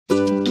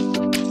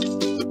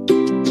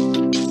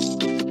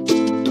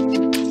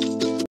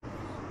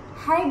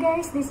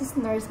guys, this is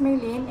Nurse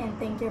Merlin and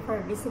thank you for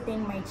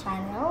visiting my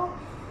channel.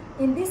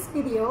 In this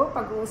video,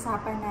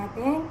 pag-uusapan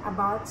natin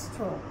about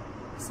stroke.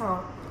 So,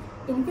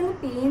 in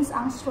Philippines,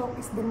 ang stroke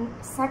is the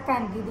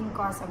second leading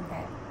cause of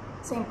death.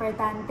 So,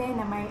 importante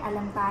na may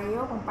alam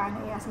tayo kung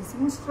paano i-assess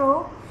yung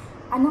stroke,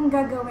 anong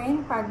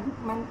gagawin pag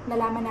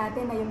nalaman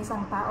natin na yung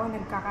isang tao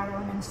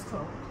nagkakaroon ng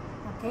stroke.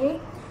 Okay?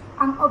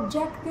 Ang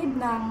objective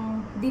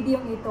ng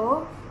video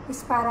ito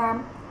is para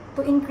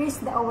to increase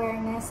the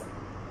awareness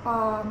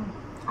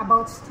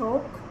about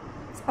stroke,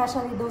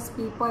 especially those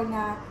people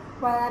na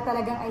wala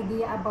talagang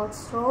idea about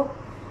stroke.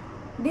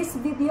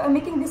 I'm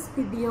making this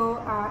video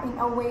in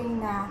a way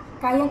na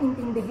kayang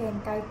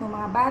intindihin kahit ng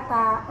mga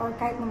bata or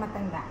kahit ng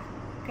matanda.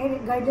 Okay,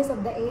 regardless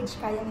of the age,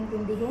 kayang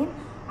intindihin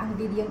ang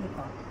video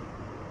ito.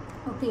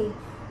 Okay,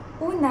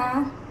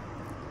 una,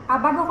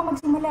 bago ko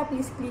magsimula,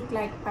 please click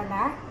like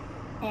pala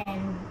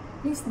and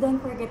please don't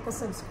forget to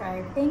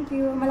subscribe. Thank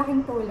you,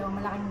 malaking tulong,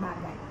 malaking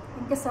bagay.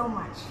 Thank you so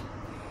much.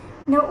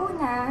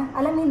 Una,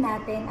 alamin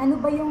natin ano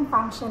ba yung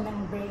function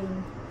ng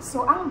brain.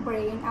 So, ang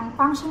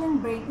function ng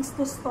brain is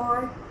to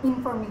store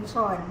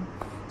information.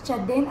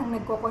 Siya din ang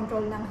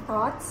nagko-control ng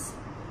thoughts,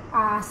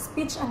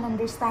 speech and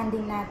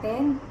understanding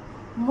natin,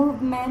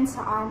 movement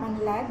sa arm and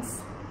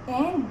legs,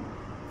 and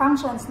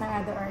functions ng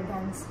other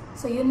organs.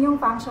 So, yun yung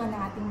function ng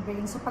ating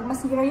brain. So, pag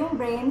masira yung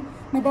brain,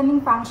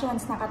 madaming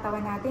functions ng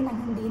katawan natin ang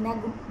hindi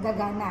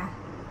nagagana.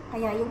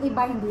 Kaya yung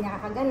iba hindi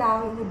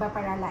nakakagalaw, yung iba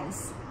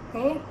paralyzed.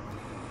 Okay?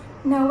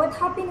 Now, what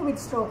happened with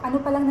stroke?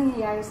 Ano palang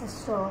nangyayari sa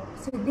stroke?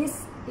 So,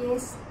 this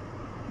is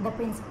the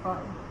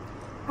principle.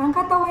 Ang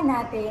katawan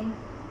natin,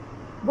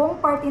 buong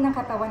parte ng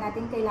katawan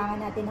natin,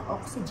 kailangan natin ng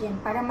oxygen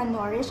para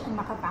ma-nourish and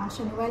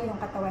makafunction well yung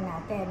katawan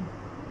natin.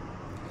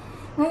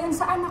 Ngayon,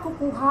 saan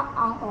nakukuha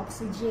ang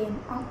oxygen?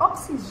 Ang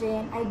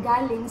oxygen ay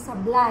galing sa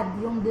blood.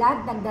 Yung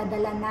blood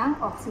nagdadala ng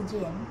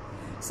oxygen.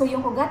 So,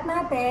 yung ugat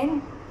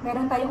natin,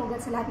 meron tayong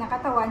ugat sa lahat ng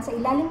katawan. Sa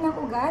ilalim ng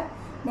ugat,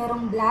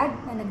 merong blood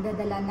na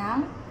nagdadala ng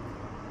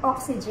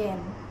oxygen.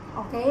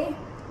 Okay?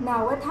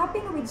 Now, what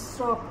happened with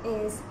stroke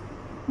is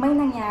may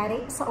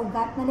nangyari sa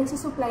ugat na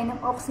nagsusupply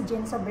ng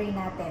oxygen sa brain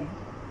natin.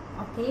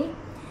 Okay?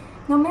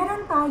 Now,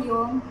 meron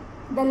tayong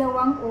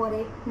dalawang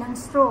uri ng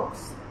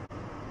strokes.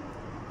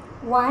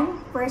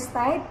 First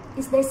type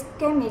is the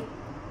ischemic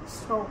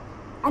stroke.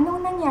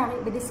 Anong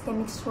nangyari with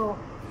ischemic stroke?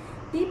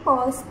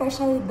 People,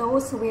 especially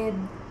those with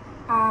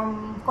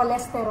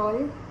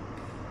cholesterol,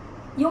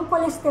 yung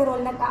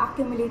cholesterol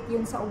nag-a-accumulate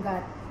yun sa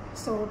ugat.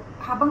 So,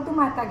 habang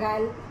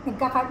tumatagal,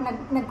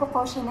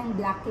 nagkakos siya ng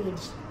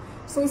blockage.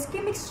 So,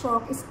 ischemic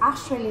stroke is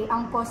actually,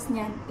 ang cause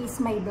niyan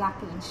is may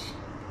blockage.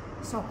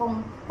 So,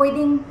 kung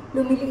pwedeng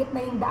lumiliit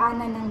na yung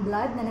daanan ng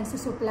blood na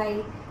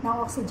nagsusupply ng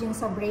oxygen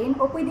sa brain,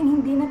 o pwedeng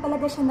hindi na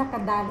talaga siya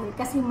nakadaloy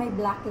kasi may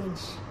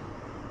blockage.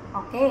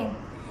 Okay.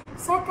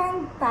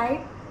 Second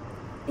type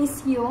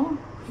is yung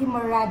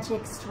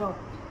hemorrhagic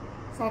stroke.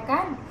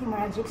 Second,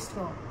 hemorrhagic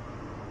stroke.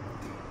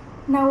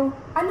 Now,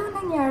 ano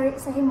nangyari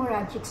sa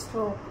hemorrhagic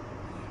stroke?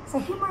 Sa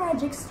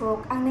hemorrhagic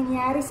stroke, ang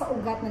nangyari sa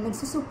ugat na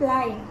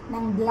nagsusupply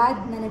ng blood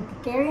na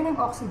nag-carry ng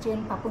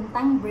oxygen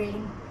papuntang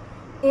brain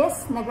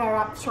is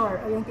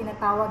nagra-rupture o yung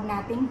tinatawag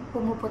nating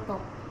pumuputok.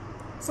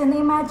 So,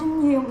 na-imagine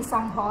nyo yung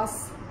isang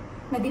hose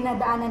na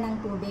dinadaanan ng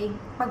tubig.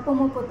 Pag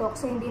pumuputok,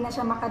 so hindi na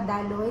siya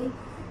makadaloy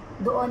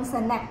doon sa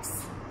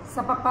next,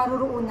 sa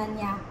paparuruunan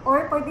niya.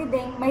 Or pwede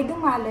ding may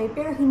dumaloy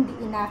pero hindi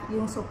enough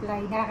yung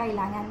supply na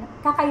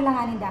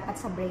kakailanganin dapat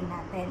sa brain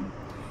natin.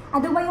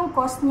 Ano ba yung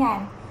cause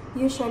niyan?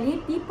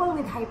 Usually, people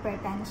with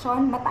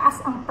hypertension, mataas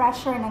ang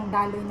pressure ng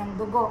daloy ng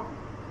dugo.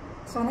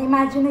 So,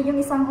 na-imagine na yung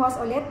isang hose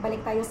ulit,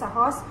 balik tayo sa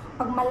hose.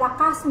 Pag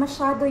malakas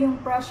masyado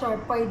yung pressure,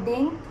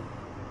 pwedeng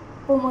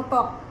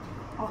pumutok.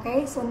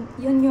 Okay? So,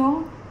 yun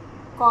yung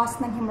cause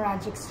ng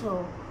hemorrhagic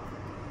stroke.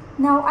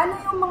 Now,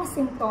 ano yung mga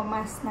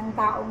simptomas ng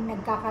taong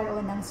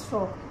nagkakaroon ng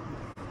stroke?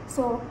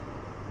 So,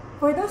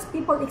 for those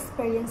people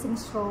experiencing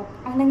stroke,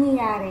 ang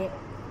nangyayari,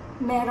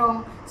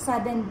 merong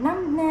sudden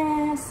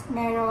numbness,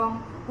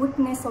 merong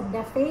weakness of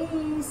the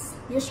face.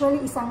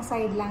 Usually, isang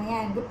side lang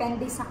yan.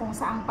 Depende sa kung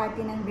saang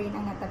parte ng brain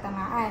ang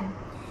natatamaan.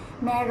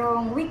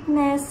 Merong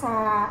weakness sa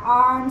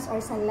arms or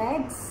sa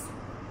legs.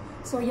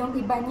 So, yung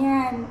iba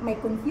niyan, may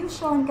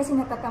confusion kasi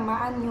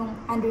natatamaan yung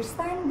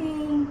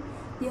understanding,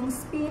 yung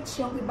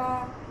speech, yung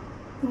iba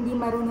hindi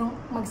marunong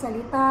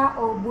magsalita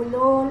o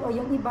bulol, o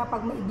yung iba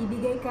pag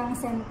maibibigay kang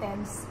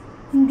sentence,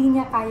 hindi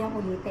niya kayang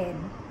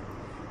ulitin.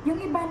 Yung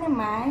iba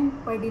naman,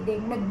 pwede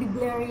ding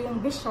nagbi-blurry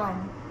yung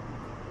vision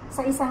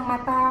sa isang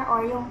mata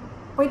or yung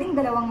pwedeng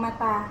dalawang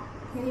mata.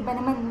 Yung iba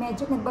naman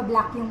medyo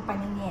nagbablock yung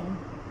paningin.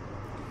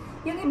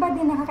 Yung iba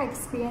din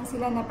nakaka-experience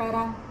sila na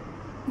parang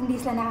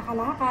hindi sila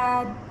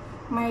nakakalakad,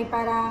 may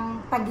parang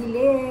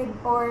tagilid,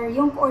 or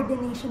yung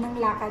coordination ng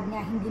lakad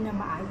niya hindi na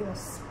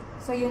maayos.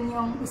 So yun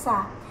yung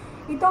isa.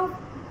 Itong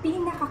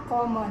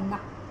pinaka-common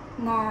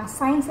na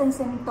signs and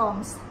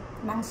symptoms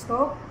ng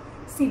stroke,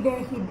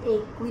 severe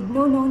headache with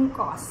no known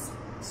cause.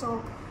 So,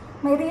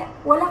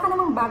 wala ka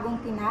namang bagong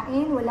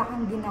kinain, wala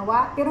kang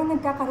ginawa, pero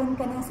nagkakaroon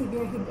ka ng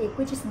severe headache,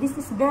 which is, this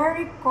is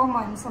very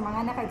common sa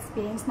mga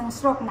naka-experience ng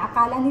stroke na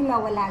akala nila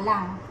wala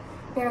lang.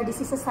 Pero this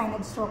is a sign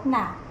of stroke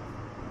na.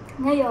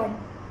 Ngayon,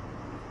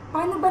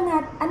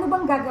 ano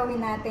bang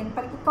gagawin natin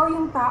pag ikaw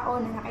yung tao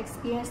na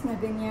naka-experience na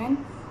ganyan,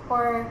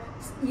 or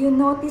you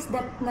notice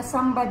that na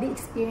somebody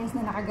experience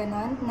na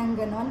nakaganon, ng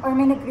ganon, or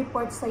may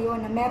nag-report sa'yo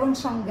na meron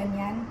siyang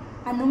ganyan,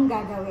 anong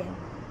gagawin?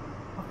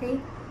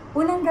 Okay?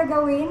 Unang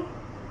gagawin,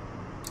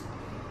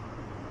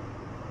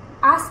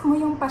 ask mo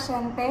yung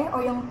pasyente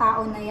o yung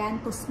tao na yan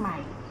to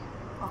smile.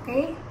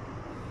 Okay?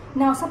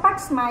 Now, sa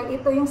pag-smile,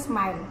 ito yung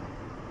smile.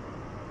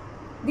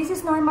 This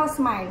is normal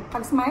smile.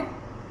 Pag-smile,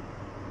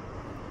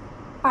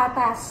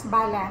 patas,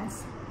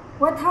 balance.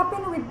 What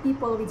happened with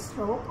people with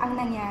stroke, ang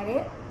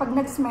nangyari, pag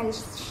nag-smile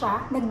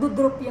siya,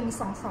 nagdudrop yung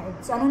isang side.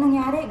 So, ano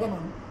nangyari?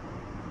 Ganun.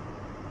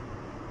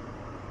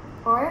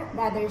 Or,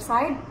 the other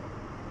side,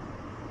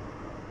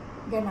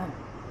 ganun.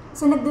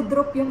 So,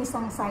 nagdudrop yung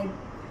isang side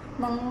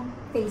ng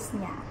face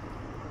niya.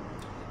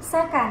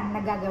 Second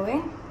na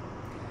gagawin,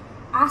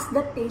 ask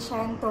that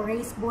patient to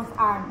raise both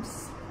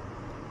arms.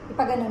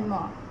 Ipaganon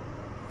mo.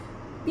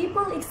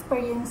 People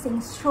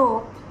experiencing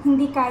stroke,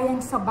 hindi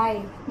kayang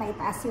sabay na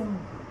itaas yung.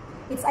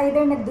 It's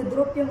either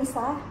nagdudrop yung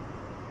isa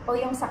o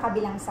yung sa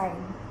kabilang side.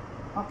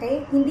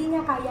 Okay? Hindi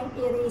niya kayang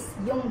i-raise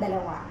yung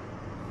dalawa.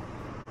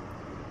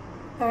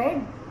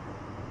 Third,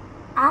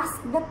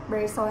 ask that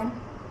person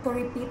to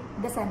repeat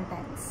the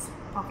sentence.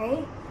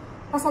 Okay?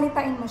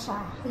 Pasalitain mo siya.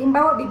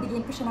 Halimbawa,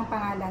 bibigyan ko siya ng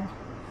pangalan.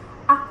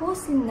 Ako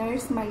si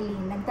Nurse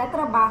Marlene,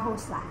 nagtatrabaho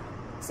sa.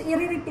 So,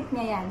 i-repeat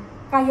niya yan.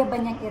 Kaya ba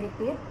niyang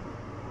i-repeat?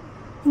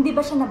 Hindi ba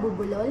siya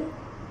nabubulol?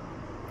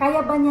 Kaya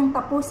ba niyang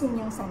tapusin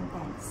yung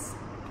sentence?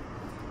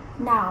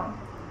 Now,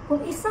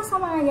 kung isa sa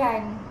mga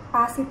yan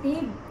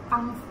positive,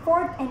 ang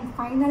fourth and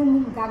final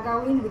mong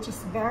gagawin, which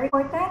is very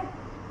important,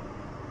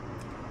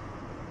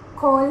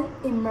 call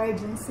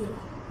emergency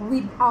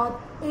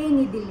without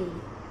any delay.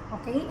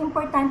 Okay?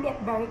 Importante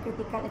at very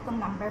critical itong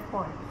number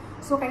 4.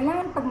 So,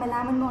 kailangan pag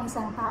malaman mo ang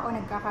isang tao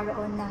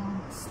nagkakaroon ng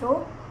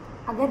stroke,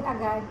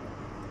 agad-agad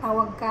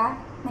tawag ka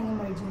ng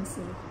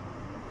emergency.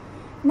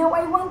 Now,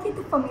 I want you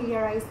to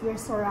familiarize your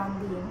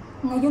surrounding.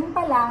 Ngayon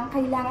pa lang,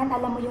 kailangan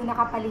alam mo yung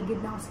nakapaligid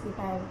ng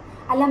hospital.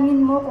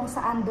 Alamin mo kung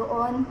saan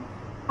doon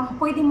ang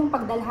pwede mong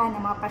pagdalhan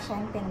ng mga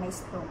pasyente na may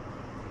stroke.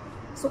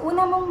 So,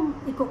 una mong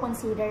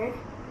i-consider,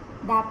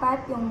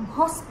 dapat yung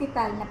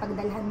hospital na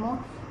pagdalhan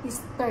mo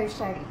is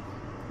tertiary.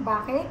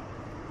 Bakit?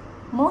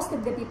 Most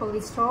of the people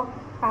with stroke,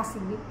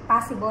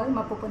 possible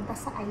mapupunta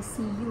sa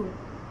ICU.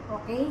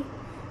 Okay?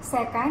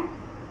 Second,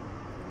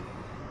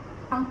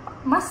 ang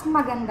mas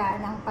maganda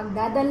ng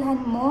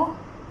pagdadalhan mo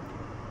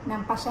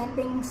ng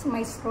pasyenteng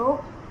may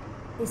stroke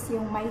is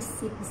yung may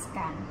CT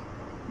scan.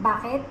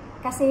 Bakit?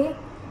 Kasi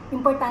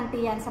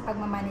importante yan sa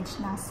pagmamanage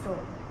ng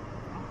stroke.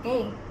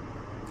 Okay?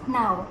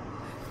 Now,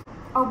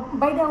 oh,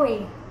 by the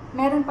way,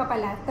 meron pa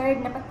pala,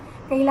 third na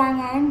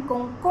kailangan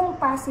kung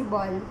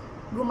possible,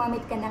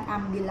 gumamit ka ng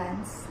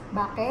ambulance.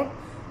 Bakit?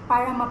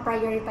 Para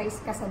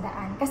ma-prioritize ka sa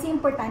daan. Kasi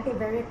importante,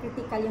 very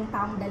critical yung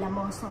taong dala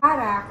mo. So,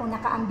 para kung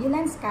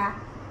naka-ambulance ka,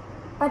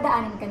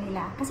 padaanin ka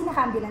nila. Kasi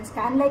naka-ambulance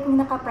ka. Unlike kung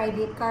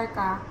naka-private car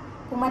ka,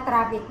 kung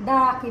ma-traffic,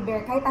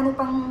 kahit ano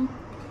pang,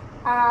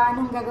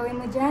 anong gagawin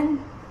mo dyan,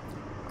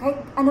 kahit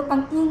ano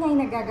pang ingay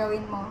na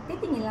gagawin mo,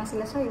 titingin lang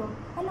sila sa'yo.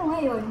 Ano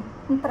ngayon?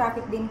 Kung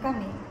traffic din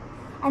kami.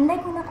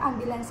 Unlike kung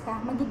naka-ambulance ka,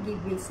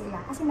 mag-give way sila.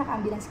 Kasi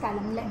naka-ambulance ka,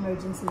 alam nila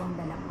emergency yung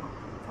dala mo.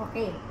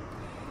 Okay.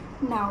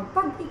 Now,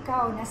 pag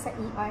ikaw nasa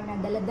ER na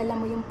dala-dala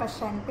mo yung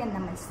pasyente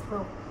na may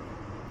stroke,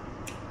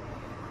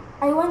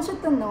 I want you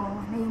to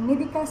know na yung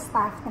medical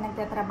staff na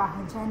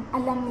nagtatrabaho dyan,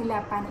 alam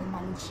nila paano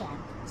i-manage yan.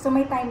 So,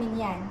 may timing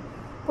yan.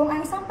 Kung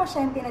ang isang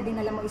pasyente na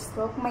dinala mo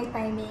stroke, may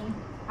timing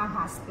ang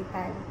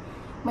hospital.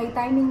 May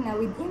timing na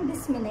within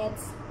these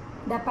minutes,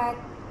 dapat,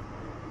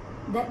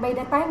 by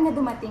the time na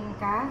dumating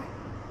ka,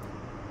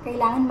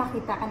 kailangan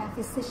makita ka ng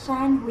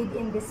physician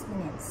within these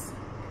minutes.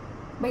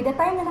 By the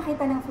time na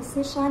nakita ng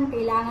physician,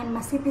 kailangan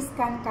ma-CT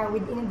scan ka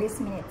within these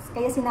minutes.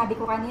 Kaya sinabi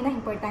ko kanina,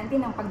 importante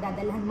ng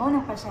pagdadalhan mo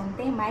ng pasyente,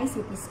 may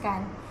CT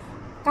scan.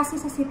 Kasi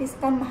sa CT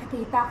scan,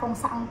 makikita kung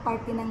saang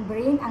parte ng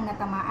brain ang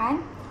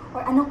natamaan or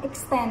anong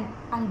extent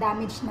ang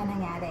damage na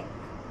nangyari.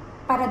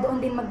 Para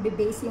doon din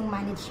magbe-base yung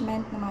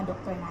management ng mga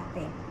doktor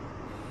natin.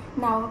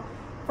 Now,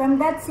 from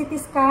that CT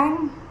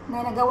scan,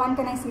 na nagawan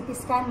ka ng CT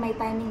scan, may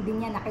timing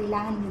din yan na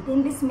kailangan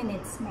within these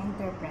minutes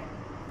ma-interpret.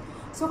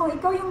 So, kung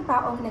ikaw yung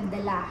taong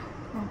nagdala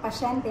ng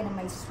pasyente na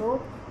may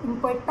stroke,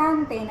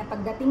 importante na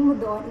pagdating mo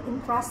doon,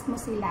 i-entrust mo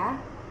sila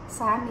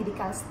sa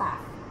medical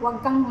staff. Huwag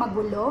kang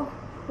magulo,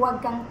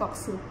 huwag kang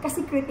toxic.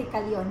 Kasi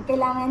critical yon.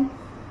 Kailangan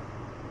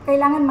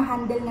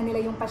ma-handle na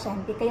nila yung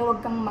pasyente, kaya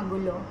huwag kang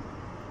magulo.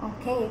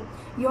 Okay?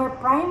 Your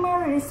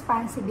primary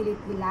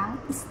responsibility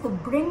lang is to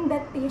bring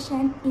that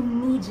patient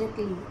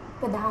immediately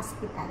to the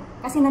hospital.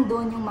 Kasi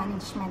nandoon yung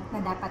management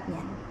na dapat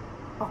niyan.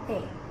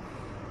 Okay.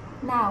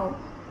 Now,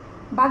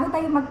 bago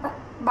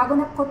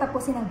na ko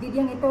tapusin ang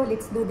video ito,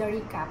 let's do the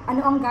recap.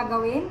 Ano ang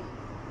gagawin?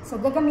 So,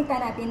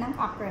 gagamitan natin ng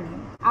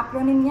acronym.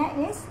 Acronym niya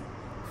is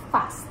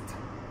FAST.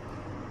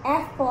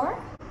 F for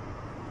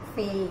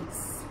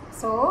face.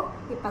 So,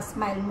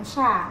 ipasmile mo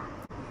siya.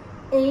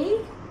 A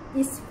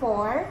is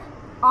for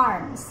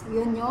arms.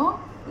 Yun yung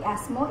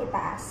ias mo,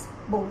 itaas.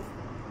 Both.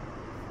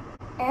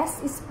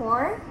 S is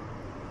for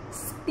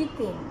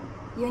speaking.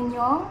 Yun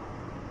yung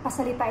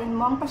pasalitain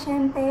mo ang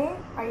pasyente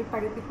or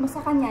iparipit mo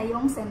sa kanya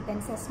yung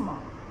sentences mo.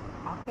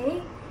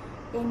 Okay?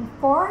 And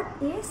fourth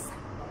is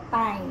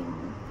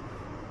time.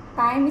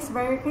 Time is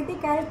very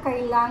critical.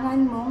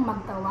 Kailangan mong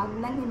magtawag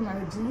ng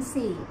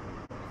emergency.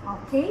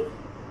 Okay?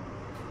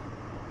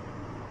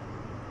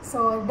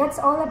 So, that's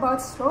all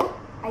about stroke.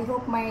 I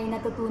hope may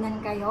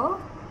natutunan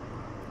kayo.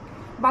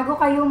 Bago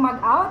kayong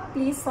mag-out,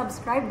 please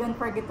subscribe. Don't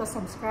forget to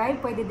subscribe.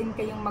 Pwede din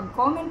kayong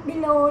mag-comment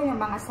below yung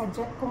mga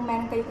kung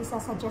meron kayong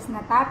isa-suggest na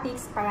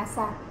topics para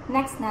sa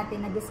next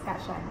natin na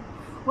discussion.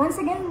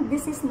 Once again,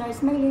 this is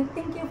Nurse Maylin.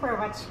 Thank you for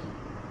watching.